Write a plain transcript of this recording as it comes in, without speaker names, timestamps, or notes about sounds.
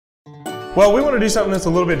Well, we want to do something that's a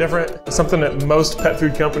little bit different, something that most pet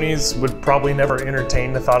food companies would probably never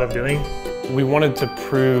entertain the thought of doing. We wanted to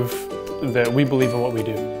prove that we believe in what we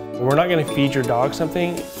do. We're not going to feed your dog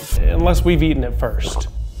something unless we've eaten it first.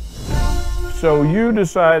 So you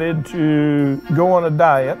decided to go on a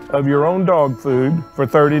diet of your own dog food for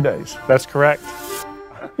 30 days. That's correct.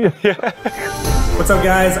 What's up,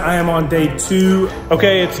 guys? I am on day 2.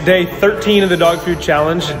 Okay, it's day 13 of the dog food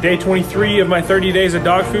challenge. Day 23 of my 30 days of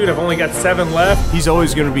dog food. I've only got 7 left. He's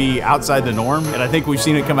always going to be outside the norm, and I think we've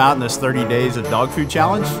seen it come out in this 30 days of dog food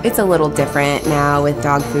challenge. It's a little different now with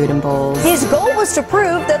dog food and bowls. His goal was to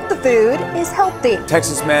prove that the food is healthy.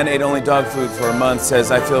 Texas man ate only dog food for a month,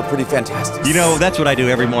 says I feel pretty fantastic. You know, that's what I do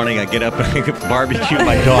every morning. I get up and I barbecue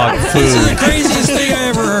my dog food. This is the craziest thing I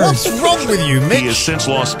ever heard. What's wrong with you, Mitch? He has since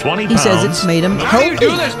lost 20 pounds. He says it's made him healthy. How do you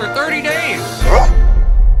do this for 30 days?